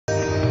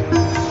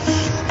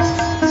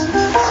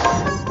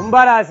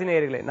கும்பராசி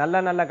நேயர்களே, நல்ல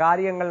நல்ல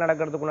காரியங்கள்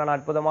நடக்கிறதுக்குண்டான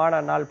அற்புதமான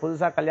நாள்.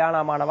 புதுசா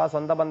கல்யாணமானவா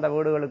சொந்த பந்த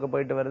வீடுகளுக்கு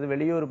போயிட்டு வருது,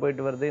 வெளியூர்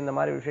போயிட்டு வருது, இந்த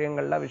மாதிரி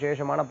விஷயங்கள்ல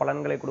விசேஷமான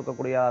பலன்களை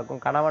கொடுக்கக்கூடியதா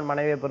இருக்கும். கணவன்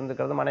மனைவியை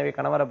புரிஞ்சுக்கிறது, மனைவி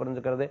கணவரை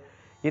புரிஞ்சுக்கிறது,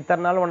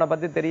 இத்தனை நாள் உன்னை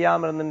பத்தி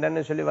தெரியாம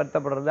இருந்துட்டேன்னு சொல்லி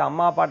வருத்தப்படுறது,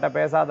 அம்மா அப்பாட்ட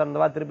பேசாத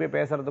இருந்தவா திருப்பி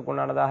பேசுறதுக்கு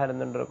உண்டானதாக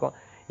இருந்துட்டு இருக்கும்.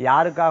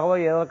 யாருக்காகவோ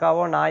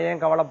எதற்காகவோ நான்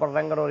ஏன்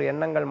கவலைப்படுறேங்கிற ஒரு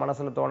எண்ணங்கள்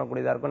மனசுல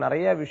தோணக்கூடியதா இருக்கும்.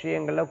 நிறைய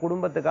விஷயங்கள்ல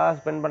குடும்பத்துக்காக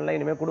ஸ்பெண்ட் பண்ணல,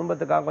 இனிமே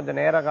குடும்பத்துக்காக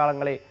கொஞ்சம் நேர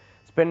காலங்களை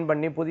ஸ்பெண்ட்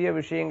பண்ணி புதிய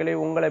விஷயங்களை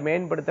உங்களை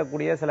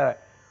மேம்படுத்தக்கூடிய சில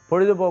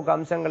பொழுதுபோக்கு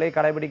அம்சங்களை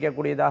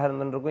கடைபிடிக்கக்கூடியதாக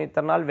இருந்துருக்கும்.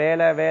 இத்தனை நாள்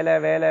வேலை வேலை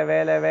வேலை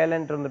வேலை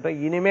வேலைன்ட்டு இருந்துட்டு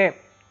இனிமே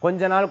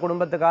கொஞ்ச நாள்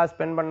குடும்பத்துக்காக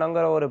ஸ்பெண்ட்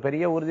பண்ணுங்கிற ஒரு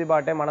பெரிய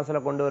உறுதிப்பாட்டை மனசுல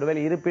கொண்டு வருவேல்.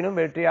 இருப்பினும்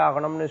வெற்றி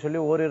ஆகணும்னு சொல்லி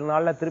ஓரிரு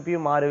நாள்ல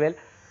திருப்பியும் மாறுவேல்.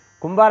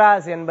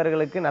 கும்பராசி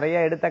என்பர்களுக்கு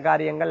நிறைய எடுத்த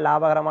காரியங்கள்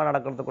லாபகரமாக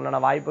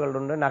நடக்கிறதுக்குண்டான வாய்ப்புகள்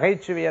உண்டு.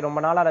 நகைச்சுவையை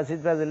ரொம்ப நாளாக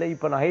ரசிப்பதில்லை,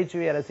 இப்போ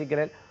நகைச்சுவையை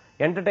ரசிக்கிறேன்.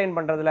 என்டர்டெயின்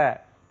பண்றதுல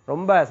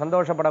ரொம்ப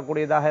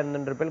சந்தோஷப்படக்கூடியதாக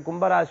இருந்துருப்பேன்.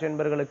 கும்பராசி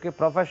என்பர்களுக்கு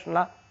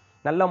ப்ரொஃபஷனலா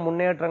நல்ல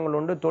முன்னேற்றங்கள்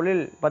உண்டு.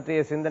 தொழில்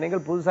பற்றிய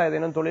சிந்தனைகள், புதுசாக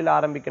ஏதேனும் தொழில்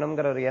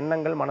ஆரம்பிக்கணுங்கிற ஒரு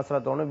எண்ணங்கள் மனசுல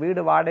தோணும்.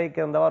 வீடு வாடகைக்கு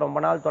இருந்தவா ரொம்ப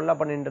நாள் தொல்லை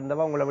பண்ணிட்டு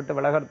இருந்தவா உங்களை விட்டு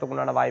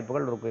விலகிறதுக்குண்டான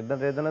வாய்ப்புகள் இருக்கும்.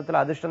 இந்த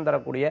தினத்தில் அதிர்ஷ்டம்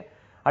தரக்கூடிய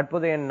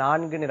அற்புத எண்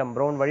 4, நிறம்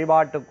பிரவுன்.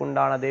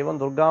 வழிபாட்டுக்குண்டான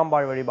தெய்வம்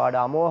துர்காம்பாள் வழிபாடு.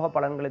 அமோக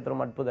பலன்களை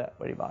தரும் அற்புத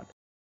வழிபாடு.